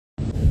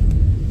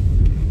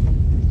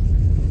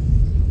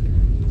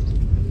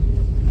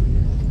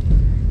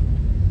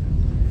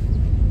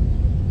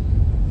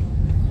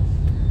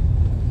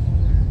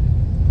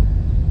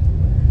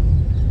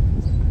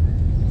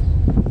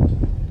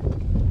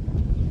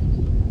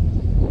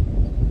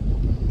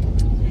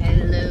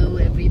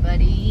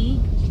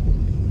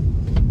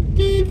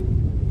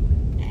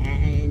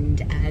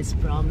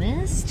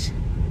promised,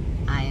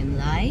 I am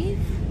live.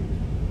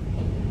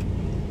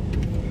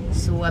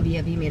 So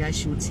अभी मेरा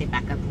shoot से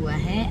पैकअप हुआ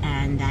है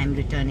and I am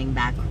returning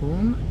back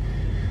home.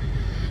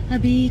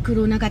 अभी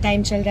कोरोना का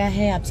टाइम चल रहा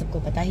है, आप सबको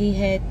पता ही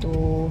है, तो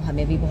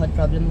हमें भी बहुत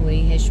प्रॉब्लम हो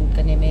रही है शूट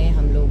करने में।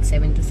 हम लोग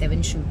 7 to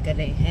 7 शूट कर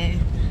रहे हैं।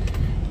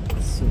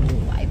 सो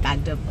आई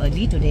packed up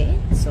early today,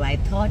 so I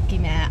thought कि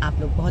मैं, आप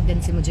लोग बहुत दिन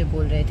से मुझे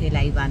बोल रहे थे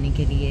लाइव आने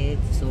के लिए,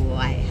 सो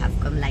I have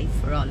come live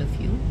for all of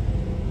you.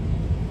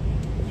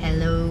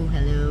 Hello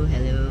hello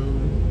hello,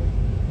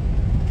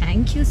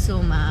 thank you so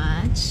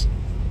much.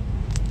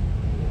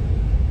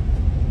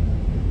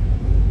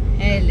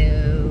 Hello,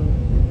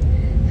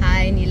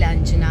 hi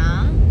Neelanjana,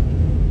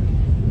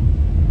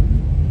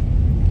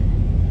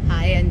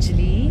 hi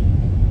Anjali,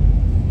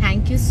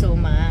 thank you so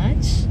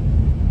much.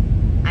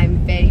 I am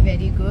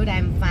very good, I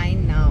am fine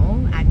now.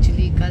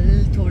 Actually कल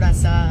थोड़ा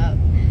सा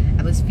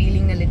I was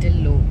feeling a little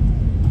low.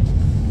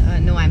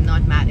 No, I am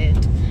not married.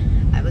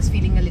 I was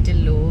feeling a little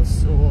low,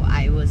 so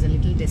I was a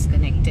little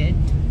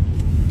disconnected.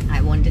 I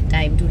wanted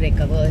time to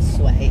recover,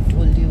 so I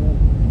told you.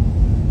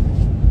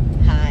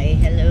 Hi,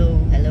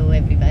 hello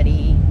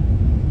everybody.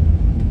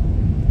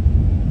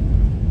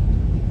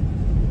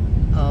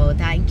 Oh,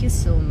 thank you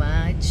so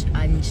much,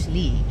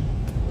 Anjali.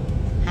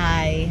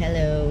 Hi,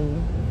 hello.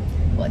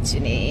 What's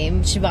your name?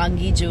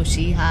 Shivangi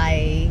Joshi. Hi.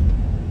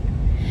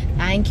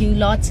 Thank you,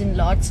 lots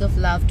and lots of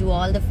love to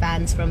all the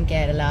fans from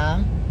Kerala.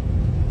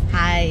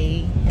 Hi,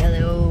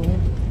 hello.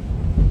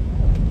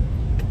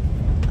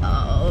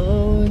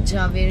 Oh,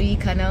 Javeri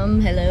Khanam,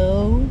 hello.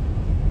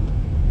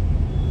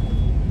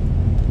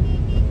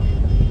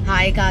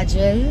 Hi,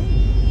 Kajal.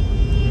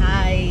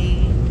 Hi.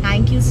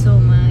 Thank you so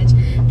much.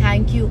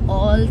 Thank you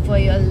all for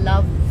your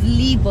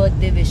lovely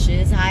birthday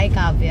wishes. Hi,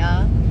 Kavya.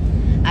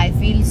 I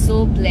feel so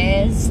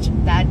blessed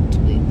that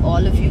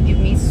all of you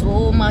give me so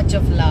much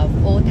of love.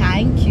 Oh,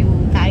 thank you.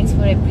 Thanks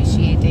for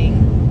appreciating.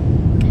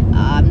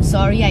 I'm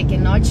sorry I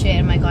cannot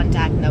share my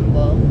contact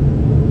number.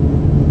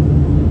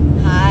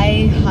 Hi,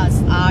 Hus,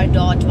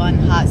 R.1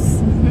 Hus.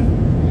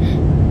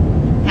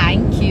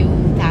 Thank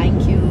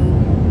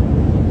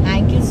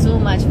you so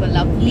much for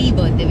lovely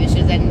birthday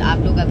wishes. And आप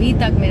लोग अभी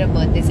तक मेरा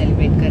birthday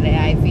celebrate कर रहे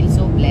हैं. I feel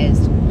so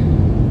blessed.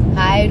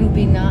 Hi,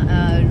 Rubina,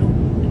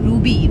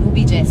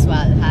 Ruby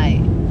Jaiswal. Hi,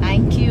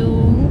 thank you.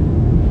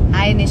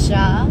 Hi,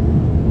 Nisha.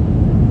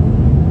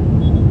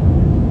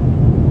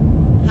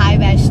 Hi,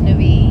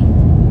 Vaishnavi.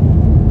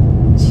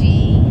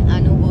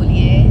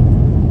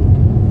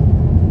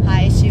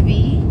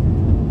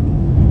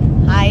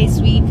 Hi,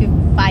 sweet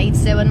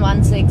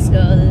 5716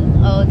 girl.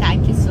 Oh,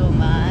 thank you so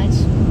much.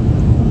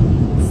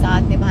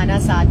 Saath Nibhana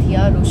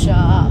Sathiya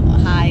Rusha.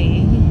 Hi.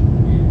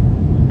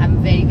 I'm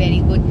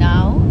very good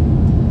now.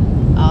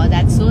 Oh,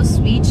 that's so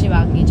sweet,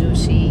 Shivangi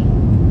Joshi.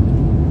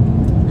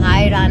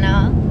 Hi, Rana.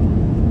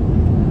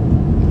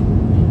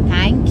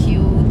 Thank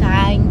you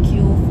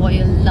for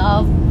your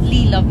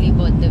lovely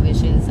birthday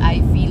wishes.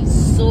 I feel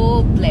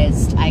so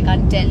blessed. I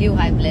can't tell you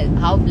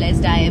how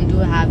blessed I am to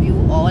have you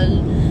all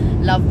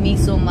love me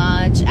so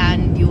much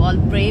and you all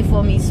pray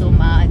for me so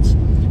much.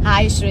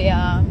 Hi,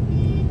 Shreya.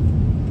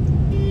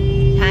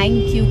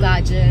 Thank you,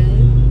 Kajal.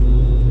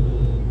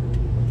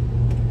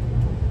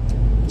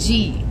 G.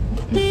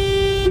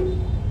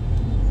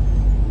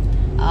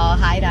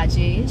 Hi,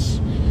 Rajesh.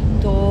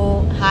 तो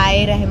hi,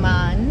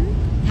 Rahman.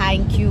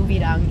 Thank you,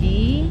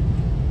 Virangi.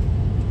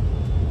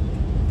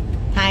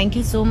 Thank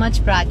you so much,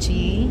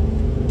 Prachi.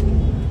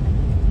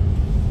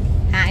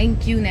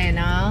 Thank you,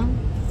 Naina.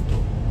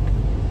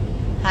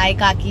 Hi,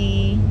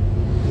 Kaki.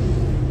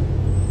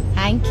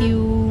 Thank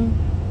you.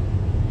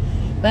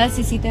 बस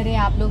इसी तरह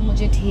आप लोग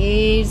मुझे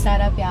ढेर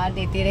सारा प्यार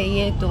देते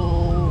रहिए तो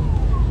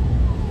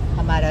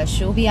हमारा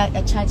शो भी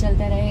अच्छा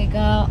चलता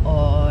रहेगा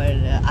और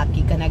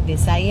आपकी कनक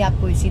देसाई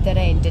आपको इसी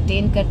तरह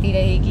एंटरटेन करती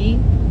रहेगी।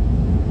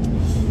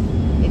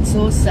 It's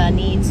so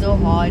sunny, it's so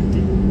hot.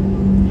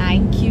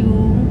 Thank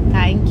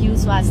you,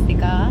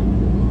 Swastika.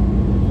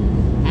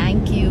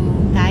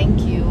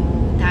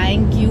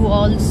 Thank you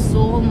all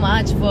so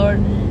much for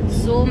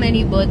so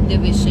many birthday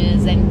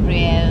wishes and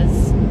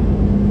prayers.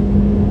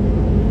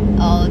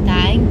 Oh,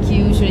 thank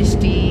you,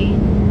 Shrishti.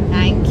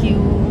 Thank you.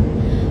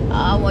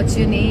 What's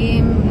your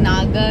name?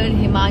 Nagar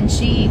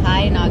Himanshi.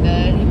 Hi,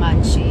 Nagar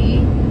Himanshi.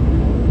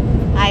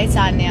 Hi,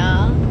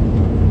 Sanya.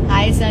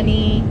 Hi,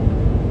 Sunny.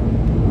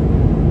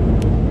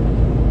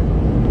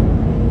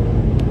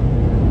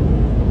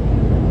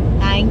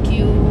 Thank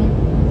you.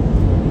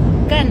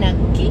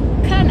 Kanaki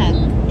Kanak.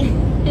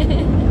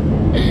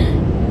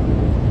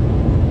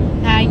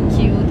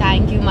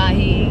 Thank you,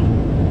 Mahi.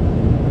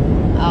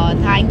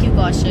 Thank you,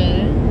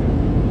 Kaushal.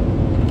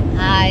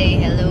 Hi,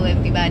 hello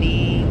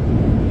everybody.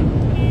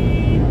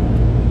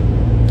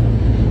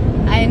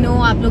 I know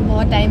आप लोग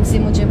बहुत time से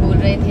मुझे बोल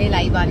रहे थे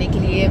live आने के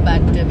लिए,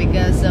 but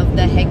because of the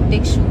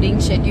hectic shooting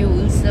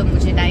schedules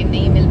मुझे टाइम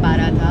नहीं मिल पा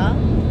रहा था.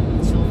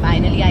 So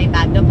finally I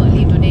packed up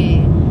early today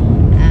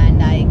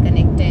and I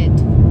connected.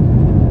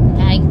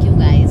 Thank you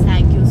guys,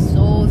 thank you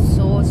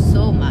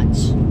so much.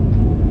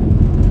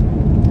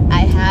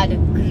 I had a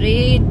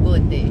great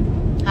birthday.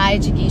 Hi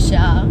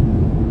Jikisha.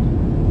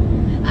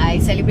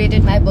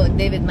 celebrated my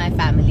birthday with my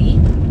family.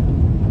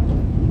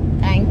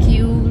 Thank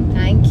you,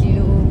 thank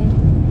you.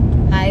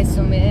 Hi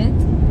Sumit.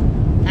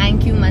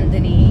 Thank you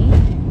Mandani.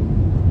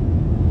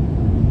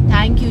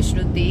 Thank you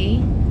Shruti.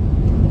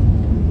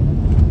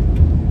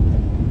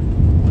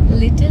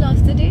 Little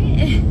of the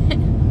day.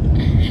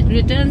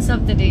 Returns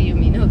of the day you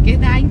mean. Okay,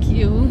 thank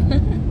you.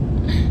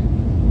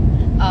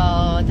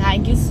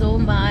 Thank you so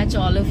much.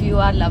 All of you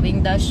are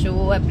loving the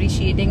show,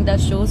 appreciating the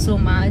show so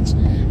much.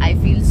 I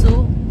feel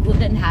so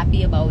good and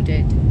happy about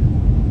it.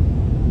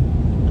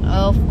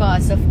 Of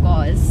course, of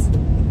course.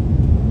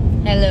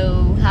 Hello,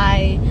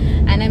 hi.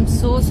 And I'm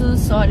so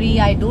sorry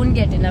I don't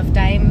get enough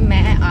time.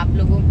 मैं आप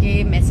लोगों के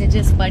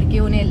messages पढ़ के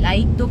उन्हें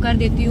like तो कर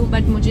देती हूँ,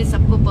 बट मुझे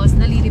सबको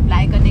पर्सनली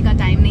रिप्लाई करने का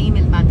टाइम नहीं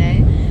मिल पाता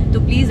है. तो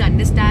please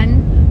understand,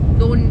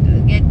 don't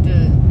get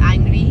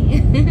angry.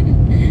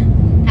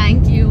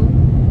 Thank you.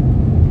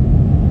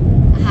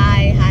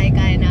 हाय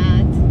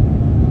कायनात.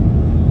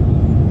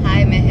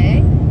 हाय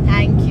महक.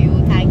 Thank you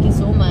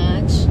so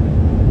much.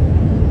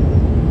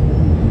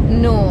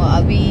 No,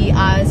 we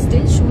are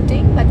still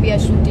shooting, but we are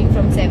shooting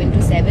from 7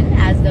 to 7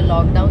 as the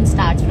lockdown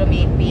starts from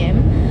 8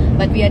 p.m.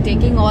 But we are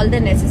taking all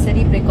the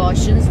necessary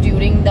precautions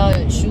during the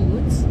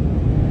shoots.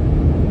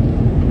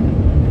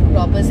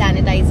 Proper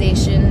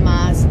sanitization,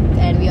 mask,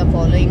 and we are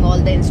following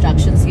all the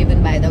instructions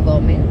given by the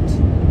government.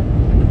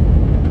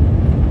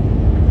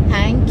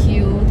 Thank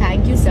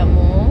you some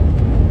more.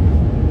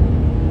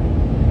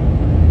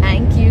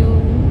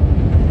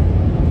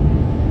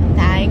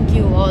 Thank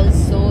you all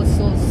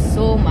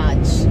so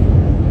much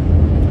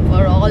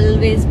for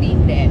always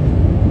being there.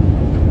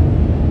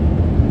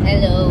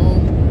 Hello.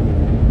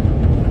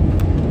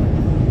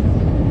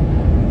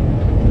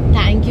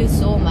 Thank you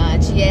so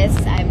much. Yes,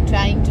 I'm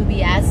trying to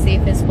be as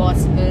safe as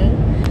possible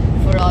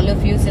for all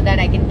of you so that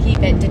I can keep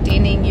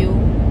entertaining you.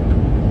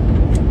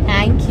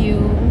 Thank you.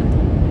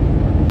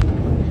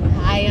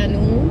 Hi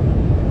Anu.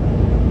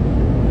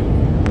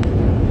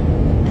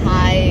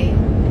 Hi.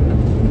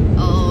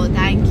 Oh,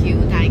 thank you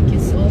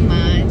so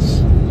much.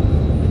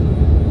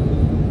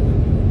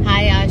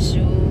 Hi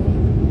Ashu.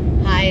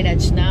 Hi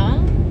Rachna.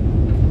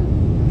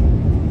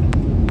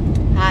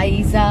 Hi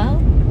Isa.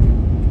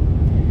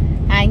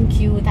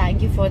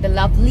 Thank you for the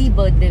lovely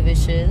birthday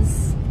wishes.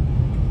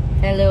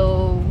 Hello.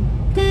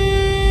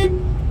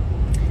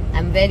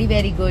 I'm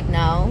very good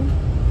now.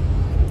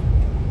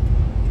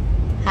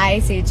 Hi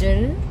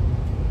Sejal.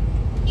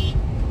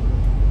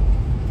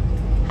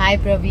 Hi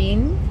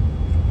Praveen.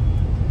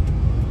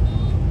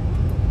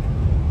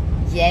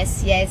 Yes.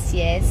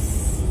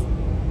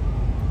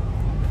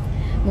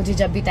 मुझे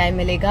जब भी time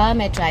मिलेगा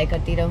मैं try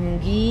करती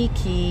रहूंगी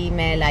कि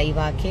मैं live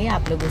आके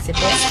आप लोगों से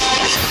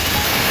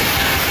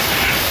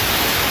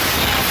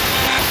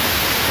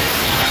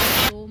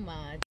so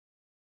much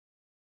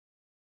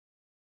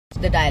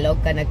the dialogue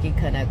कनक की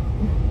खनक.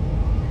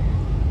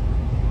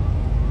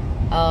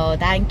 Oh,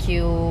 thank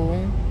you.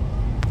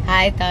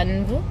 Hi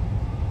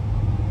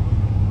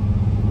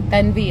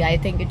Tanvi, I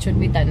think it should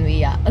be Tanvi,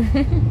 yeah.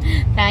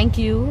 Thank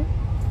you.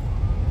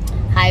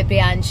 Hi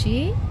Priyanshi.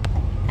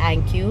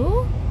 Thank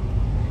you.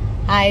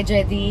 Hi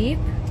Jaideep.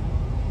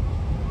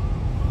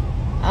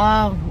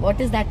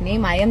 What is that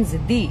name? I am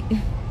Ziddi.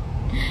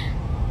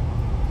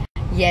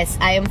 Yes,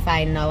 I am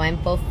fine now. I'm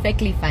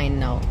perfectly fine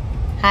now.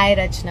 Hi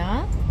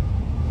Rachna.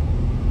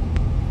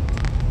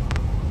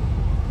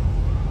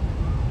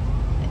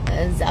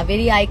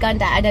 I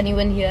can't add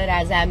anyone here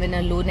as I'm in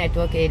a low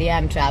network area.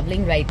 I'm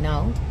traveling right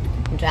now.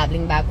 I'm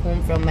traveling back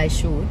home from my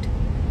shoot.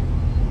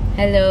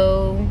 Hello.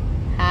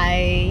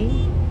 Hi.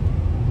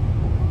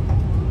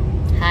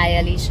 Hi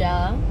Alicia.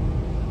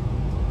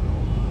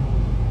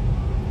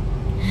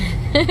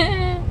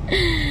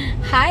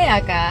 Hi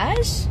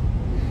Akash.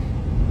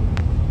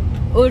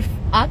 Urf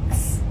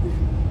Aks.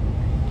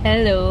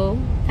 Hello.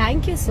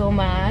 Thank you so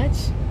much.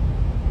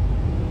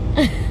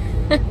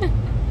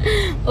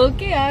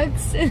 Okay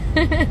Aks.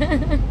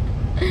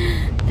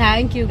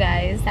 Thank you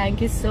guys.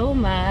 Thank you so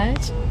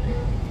much.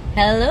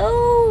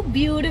 Hello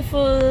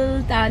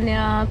beautiful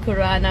Tanya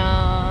Kurana.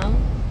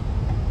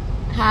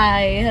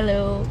 Hi.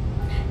 Hello.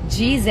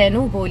 जी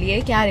ज़ैनू बोलिए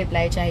क्या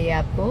reply चाहिए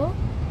आपको.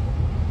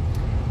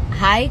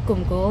 हाय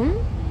कुमकुम.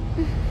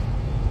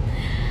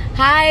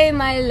 Hi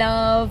my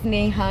love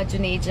Neha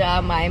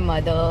Juneja my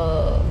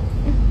mother.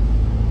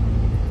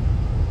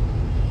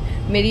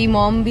 मेरी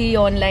mom भी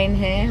online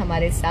है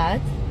हमारे साथ.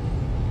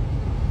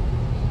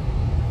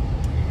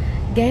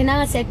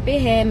 गहना सेट पे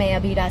है. मैं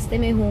अभी रास्ते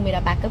में हूँ. मेरा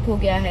पैकअप हो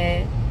गया है.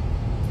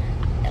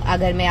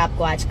 अगर मैं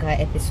आपको आज का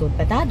एपिसोड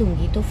बता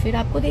दूंगी तो फिर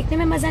आपको देखने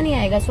में मजा नहीं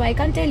आएगा. सो I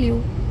can tell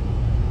you.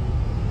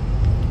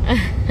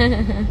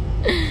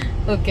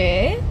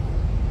 Okay.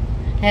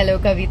 Hello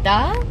Kavita.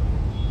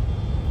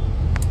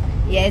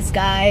 Yes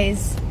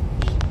guys.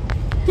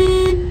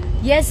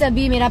 Yes,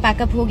 अभी मेरा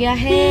पैकअप हो गया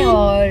है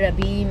और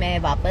अभी मैं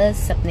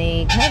वापस अपने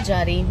घर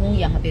जा रही हूँ.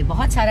 यहाँ पे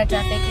बहुत सारा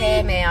ट्रैफिक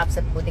है. मैं आप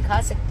सबको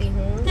दिखा सकती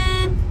हूँ.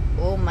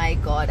 Oh my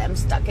God, I'm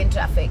stuck in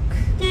traffic.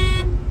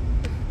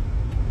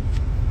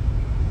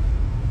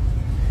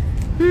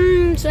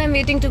 So I'm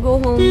waiting to go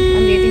home.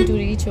 I'm waiting to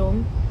reach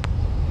home.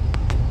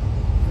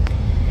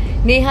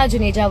 Neha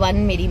Juneja 1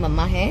 मेरी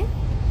मम्मा है।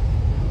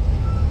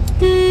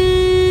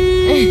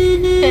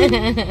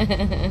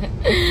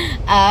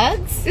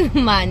 अक्स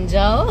मान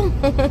जाओ।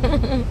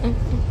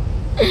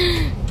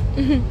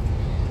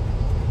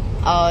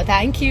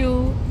 Thank you.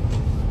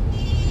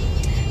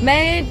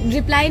 मैं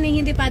रिप्लाई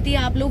नहीं दे पाती,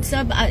 आप लोग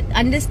सब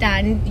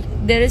understand,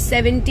 there is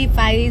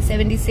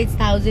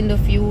 75-76,000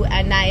 of you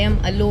and I am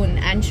alone,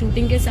 and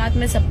shooting के साथ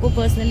मैं सबको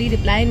पर्सनली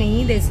रिप्लाई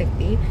नहीं दे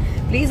सकती,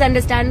 प्लीज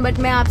अंडरस्टैंड। बट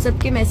मैं आप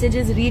सबके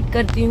मैसेजेस रीड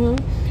करती हूँ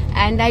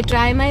and I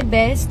try my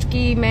best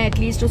कि मैं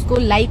एटलीस्ट उसको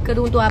लाइक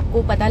करूँ तो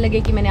आपको पता लगे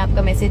कि मैंने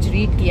आपका मैसेज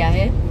रीड किया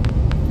है।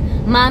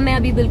 माँ मैं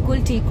अभी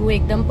बिल्कुल ठीक हूँ,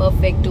 एकदम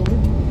परफेक्ट हूँ,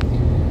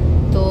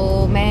 तो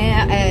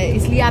मैं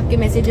इसलिए आपके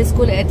मैसेजेस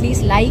को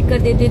एटलीस्ट लाइक कर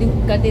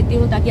देती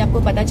हूँ ताकि आपको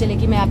पता चले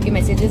कि मैं आपके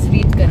मैसेजेस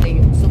रीड कर रही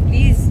हूँ। So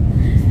please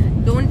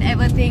don't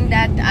ever think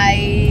that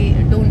I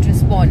don't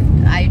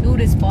respond, I do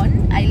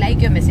respond, I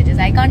like your messages,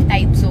 I can't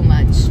type so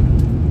much.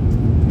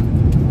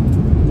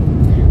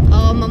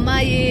 मम्मा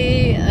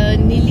ये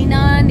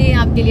नीलिना ने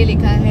आपके लिए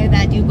लिखा है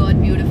that you got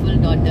beautiful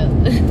daughter.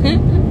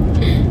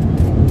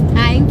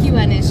 Thank you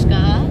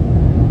Anushka.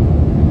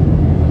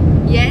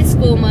 Yes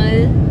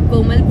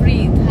Komal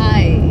Preet,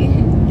 hi,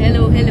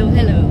 hello hello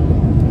hello.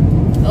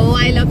 Oh,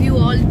 I love you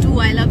all too.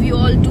 I love you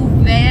all too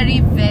very,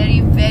 very,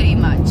 very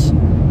much.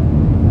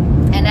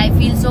 And I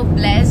feel so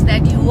blessed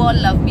that you all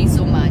love me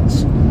so much.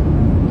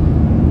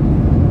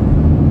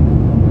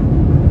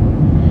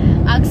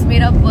 अक्स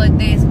मेरा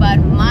birthday इस बार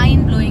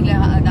mind blowing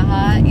रहा।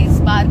 इस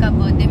बार का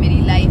birthday मेरी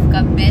life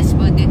का best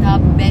birthday था,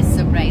 best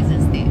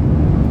surprises थे।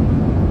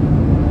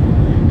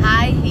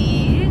 हाय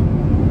हीर,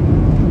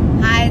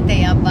 हाय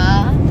तैयबा।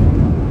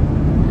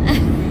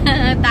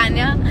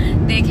 तान्या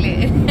देख ले।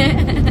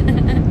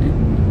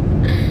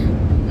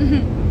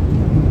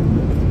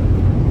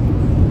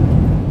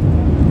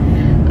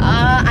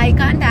 आई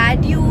कांट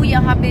एड यू,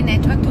 यहाँ पे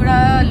नेटवर्क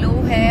थोड़ा लो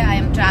है, I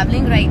am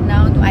travelling right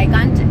now, तो I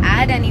can't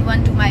add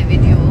anyone to my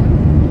video,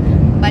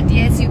 but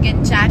yes you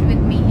can chat with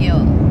me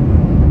here.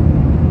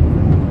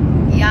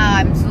 या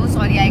I am so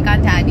sorry I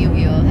can't add you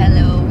here.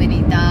 Hello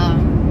Vinita.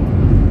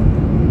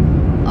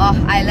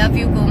 I love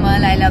you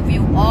Komal, I love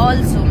you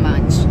all so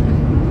much.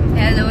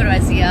 Hello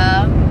Russia,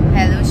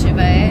 hello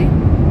शिवय,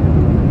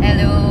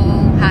 hello,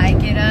 hi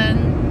Kiran.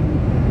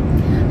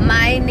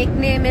 My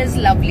nickname is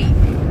lovely,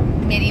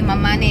 मेरी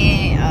मम्मा ने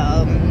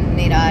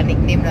मेरा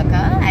nickname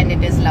रखा and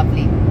it is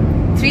lovely.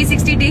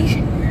 360D।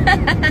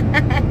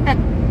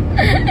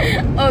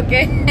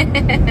 Okay,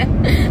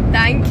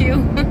 thank you.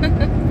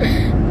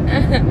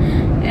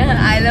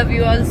 I love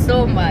you all so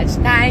much,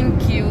 thank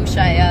you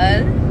Shayal.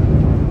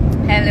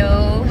 Hello,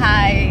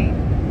 hi.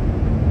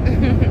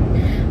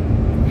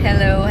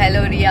 Hello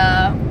hello Riya.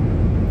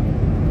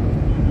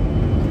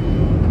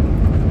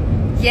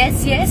 Yes,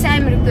 yes,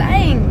 I'm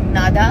replying.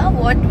 Nada,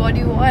 what do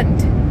you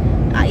want?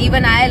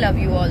 Even I love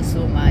you all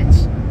so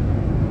much.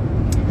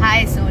 Hi,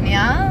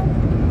 Sonia.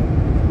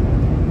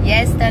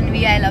 Yes,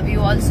 Tanvi, I love you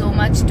all so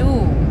much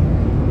too.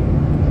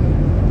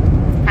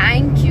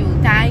 Thank you,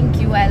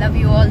 I love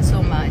you all so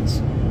much.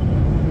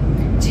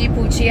 जी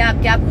पूछिए, आप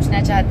क्या पूछना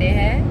चाहते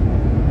हैं?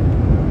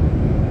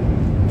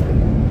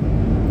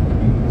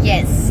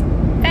 Yes,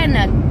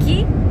 कनक की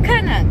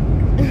खनक।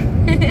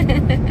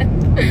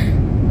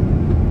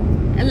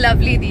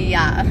 Lovely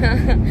Diya.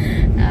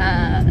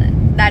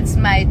 That's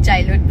my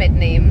childhood pet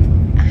name.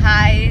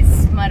 Hi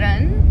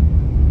Smaran.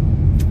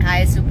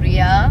 Hi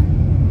Supriya.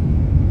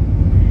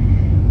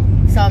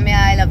 Soumya,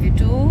 I love you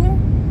too.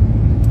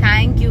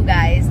 Thank you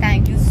guys.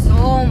 Thank you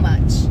so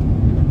much.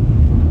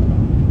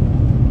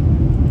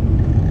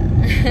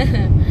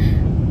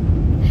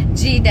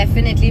 Ji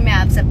definitely मैं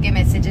आप सबके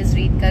मैसेजेस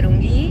रीड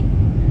करूंगी।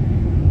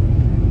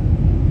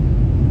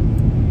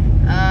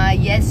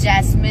 Yes,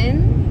 Jasmine.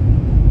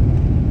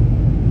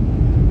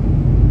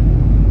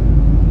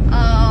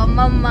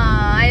 Mama,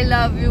 I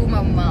love you,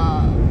 Mama.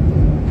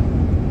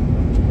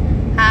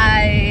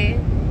 Hi.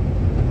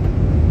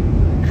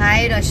 Hi,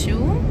 Rashu.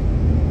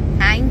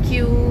 Thank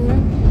you.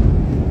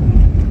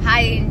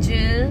 Hi,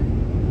 Angel.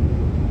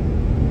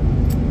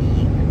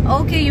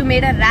 Okay, you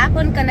made a rap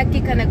on Kanak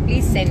Ki Kanak.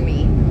 Please send me.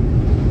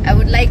 I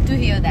would like to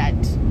hear that.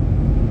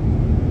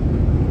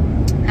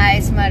 Hi,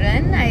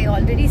 Smaran. I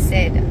already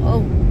said.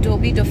 Oh,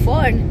 Dobby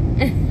DeFord.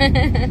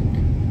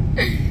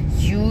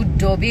 You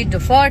Dobby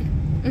DeFord.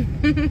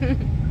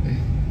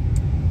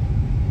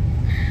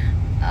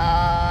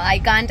 I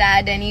can't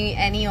add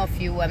any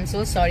of you. I'm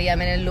so sorry.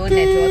 I'm in a low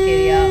network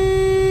area.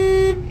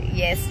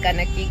 Yes,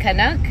 Kanak Ki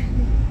Kanak.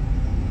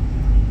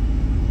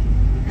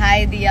 Hi,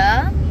 Diya.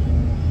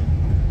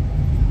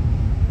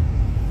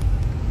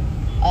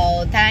 Oh,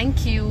 thank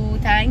you.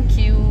 Thank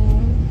you.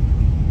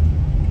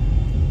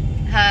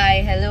 Hi,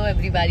 hello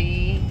everybody.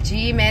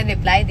 जी मैं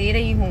reply दे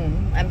रही हूँ.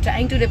 I'm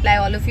trying to reply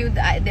all of you.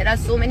 There are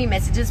so many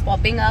messages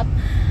popping up.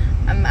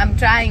 I'm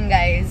trying,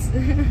 guys.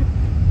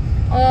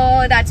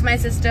 Oh, that's my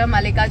sister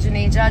Malika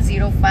Juneja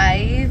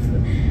 05.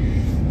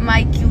 My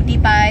cutie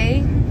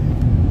pie.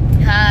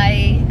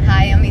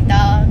 Hi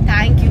Amita.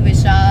 Thank you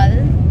Vishal.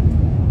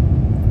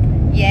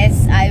 Yes,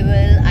 I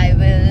will.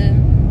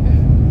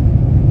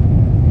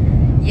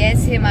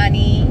 Yes,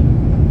 Himani.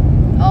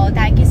 Oh,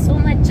 thank you so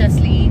much,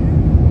 Jasleen.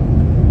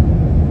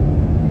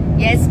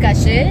 Yes,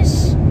 Kashish.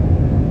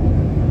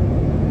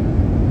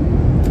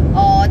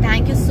 Oh,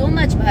 thank you so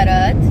much,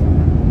 Bharat.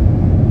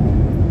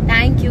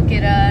 Thank you,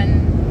 Kiran.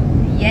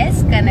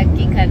 Yes, Kanak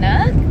ki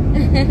Kanak.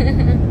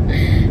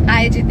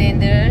 Hi,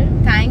 Jitendra.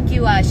 Thank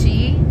you,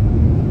 Ashi.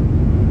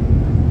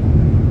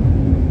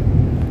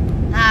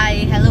 Hi,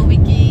 hello,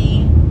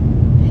 Vicky.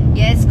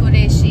 Yes,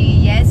 Qureshi.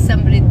 Yes,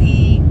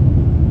 Samriddhi.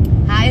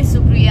 Hi,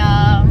 Supriya.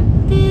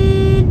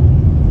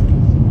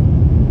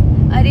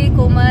 अरे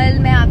कोमल,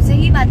 मैं आपसे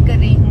ही बात कर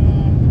रही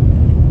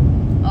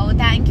हूँ। ओह,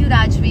 thank you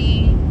Rajvi.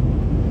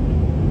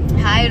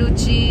 Hi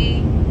Ruchi.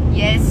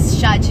 Yes,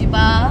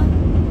 शाजिबा।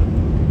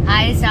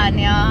 Hi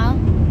Sanya.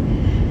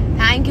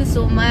 Thank you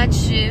so much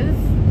Shiv.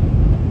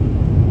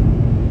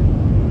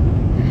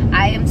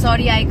 I am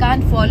sorry I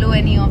can't follow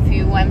any of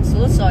you. I'm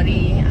so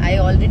sorry. I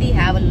already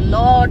have a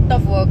lot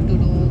of work to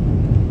do.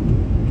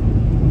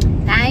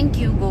 Thank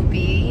you,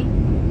 Gopi.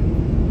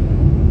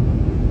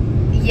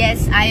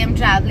 Yes, I am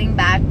traveling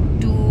back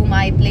to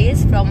my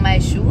place from my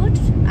shoot.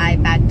 I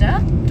packed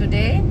up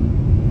today.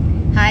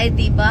 Hi,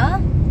 Deepa.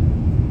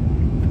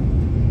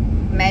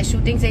 मैं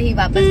shooting से ही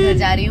वापस घर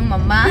जा रही हूँ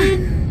मम्मा।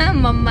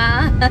 मम्मा।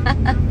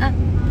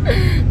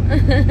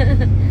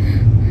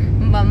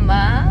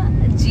 मम्मा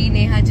जी,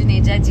 नेहा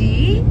जुनेजा जी।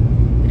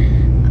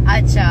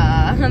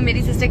 अच्छा,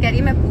 मेरी sister कह रही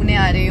है मैं पुणे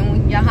आ रही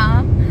हूँ। यहाँ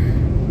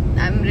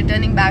I am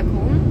returning back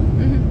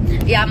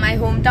home. या my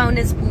home town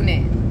is Pune.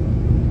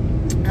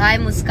 Hi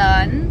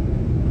Muskan.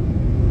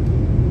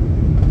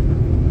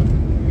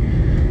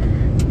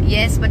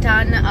 Yes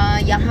Pathan,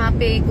 यहाँ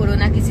पे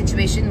कोरोना की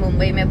सिचुएशन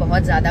मुंबई में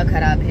बहुत ज़्यादा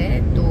ख़राब है,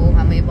 तो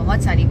हमें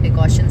बहुत सारी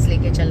प्रिकॉशंस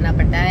लेके चलना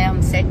पड़ता है।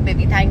 हम सेट पे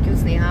भी, थैंक यू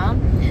स्नेहा,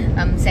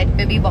 हम सेट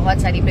पे भी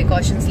बहुत सारी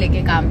प्रिकॉशंस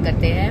लेके काम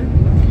करते हैं।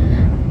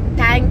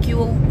 Thank you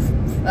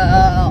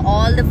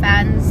all the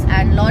fans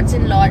and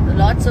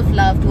lots of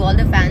love to all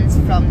the fans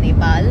from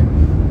Nepal.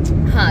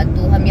 हाँ,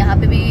 तो हम यहाँ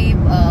पे भी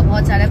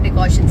बहुत सारा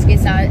प्रिकॉशंस के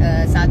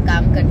साथ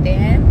काम करते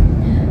हैं।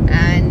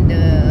 एंड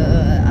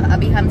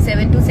अभी हम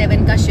 7 to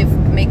 7 का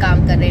शिफ्ट में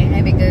काम कर रहे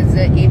हैं बिकॉज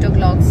 8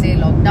 o'clock से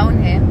लॉकडाउन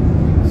है।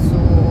 So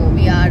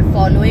we are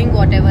following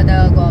what ever the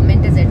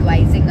government is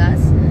advising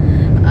अस।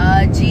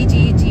 जी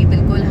जी जी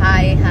बिल्कुल।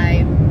 हाय हाय।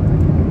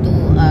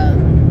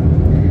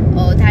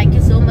 तो thank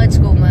you so much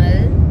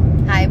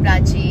Komal. Hi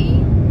Prachi.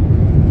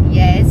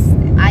 Yes,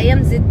 I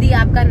am जिद्दी।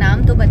 आपका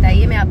नाम तो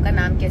बताइए, मैं आपका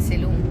नाम कैसे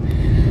लूँ?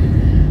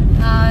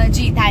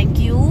 जी thank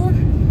you.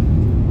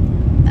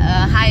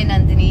 Hi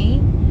Nandini.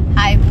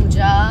 Hi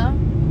Puja.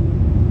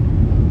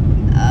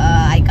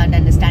 I can't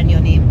understand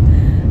your name.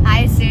 Hi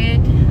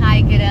Sid. Hi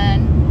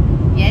Kiran.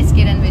 Yes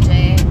Kiran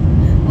Vijay.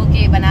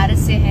 Okay, Banaras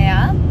से है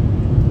आप।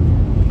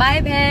 Bye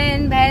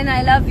बहन। बहन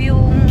I love you.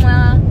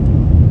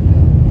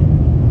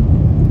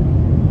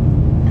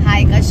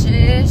 Hi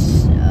कशिश।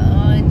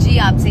 जी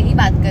आपसे ही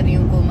बात कर रही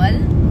हूँ कोमल।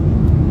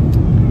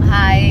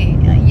 Hi.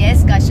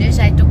 Yes Kashish,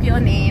 I took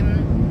your name.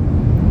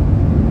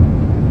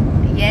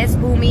 Yes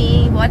Bhumi.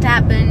 What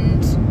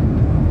happened?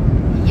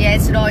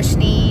 Yes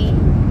रोशनी।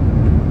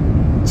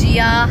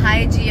 जिया।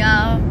 हाय जिया।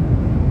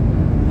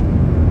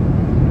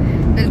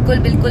 बिल्कुल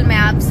बिल्कुल, मैं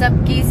आप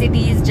सबकी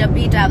सिटीज जब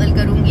भी ट्रैवल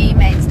करूंगी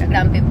मैं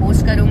इंस्टाग्राम पे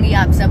पोस्ट करूंगी,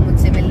 आप सब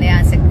मुझसे मिलने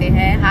आ सकते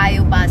हैं। हाय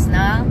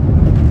उपासना।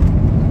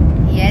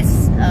 यस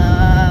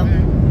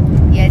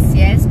यस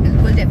यस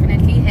बिल्कुल,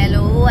 definitely.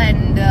 Hello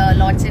and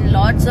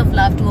lots of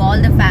love to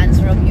all the fans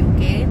from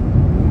UK.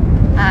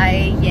 Hi.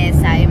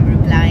 Yes I am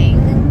replying.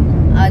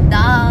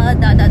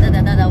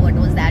 What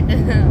was that?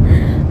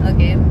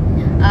 Okay.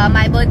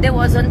 My birthday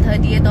was on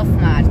 30th of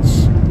March.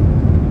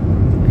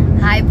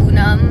 Hi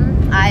Poonam,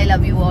 I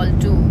love you all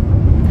too.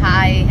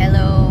 Hi,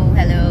 hello,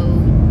 hello.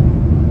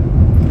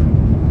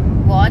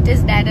 What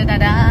is that?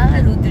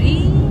 Rudri?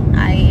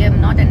 I am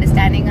not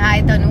understanding.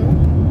 Hi Tanu.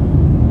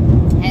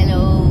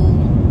 Hello.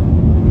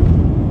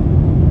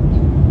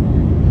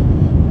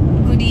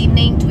 Good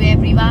evening to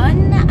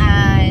everyone,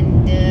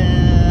 and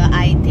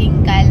I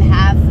think I'll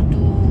have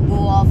to go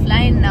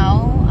offline now.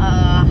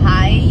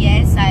 Hi,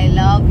 yes, I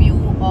love you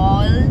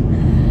all.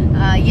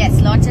 Yes,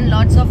 lots and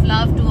lots of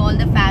love to all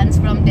the fans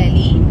from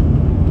Delhi.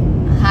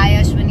 Hi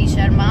Ashwini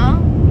Sharma.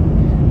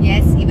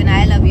 Yes, even I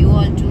love you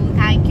all too.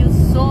 Thank you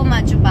so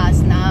much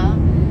Upasna.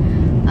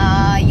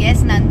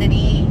 Yes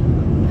Nandini.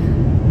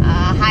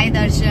 Hi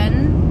Darshan.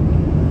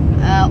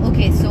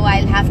 Okay, so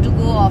I'll have to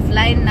go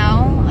offline now.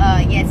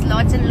 Yes,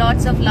 lots and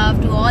lots of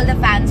love to all the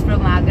fans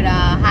from Agra.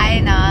 Hi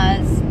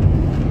Naz.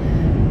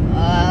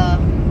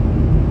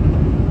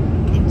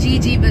 जी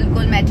जी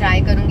बिल्कुल, मैं try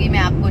करूंगी मैं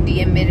आपको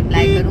DM में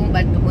reply करूं,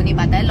 but हो नहीं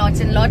पाता है।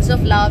 Lots and lots of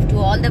love to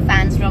all the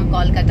fans from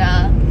Kolkata.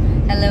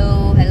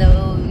 Hello hello.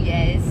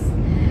 Yes.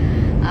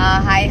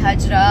 हाय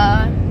हजरा।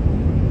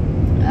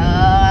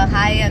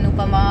 हाय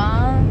अनुपमा।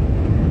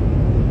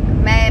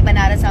 मैं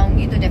बनारस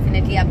आऊंगी तो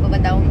डेफिनेटली आपको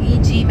बताऊंगी।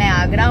 जी मैं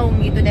आगरा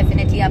आऊंगी तो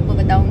डेफिनेटली आपको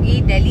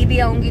बताऊंगी। दिल्ली भी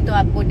आऊंगी तो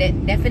आपको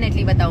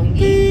डेफिनेटली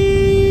बताऊंगी।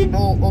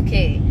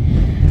 ओके,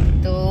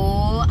 तो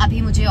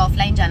अभी मुझे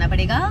ऑफलाइन जाना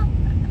पड़ेगा।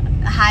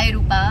 हाय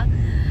रूपा।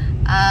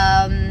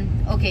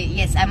 Okay,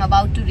 yes, I'm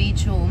about to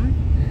reach home.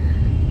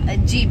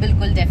 जी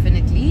बिल्कुल,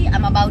 definitely.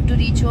 I'm about to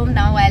reach home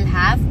now. I'll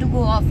have to go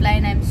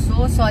offline. I'm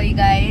so sorry,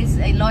 guys.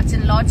 Lots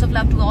and lots of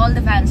love to all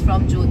the fans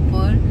from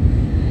Jodhpur.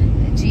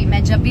 जी,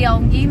 मैं जब भी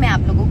आऊँगी मैं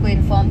आप लोगों को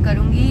inform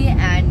करूँगी.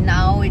 And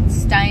now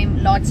it's time.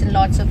 Lots and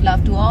lots of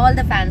love to all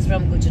the fans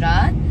from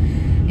Gujarat.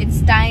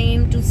 It's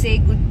time to say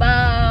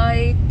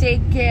goodbye.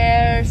 Take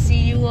care.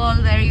 See you all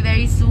very,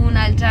 very soon.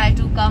 I'll try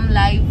to come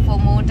live for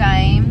more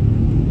time.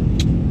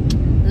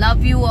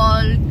 Love you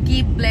all.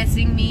 Keep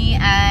blessing me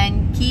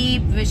and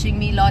keep wishing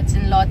me lots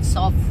and lots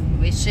of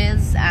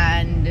wishes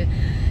and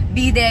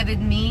be there with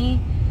me.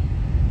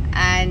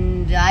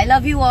 And I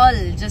love you all.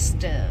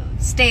 Just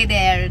stay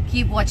there.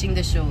 Keep watching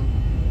the show.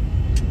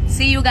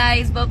 See you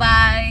guys.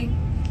 Bye-bye.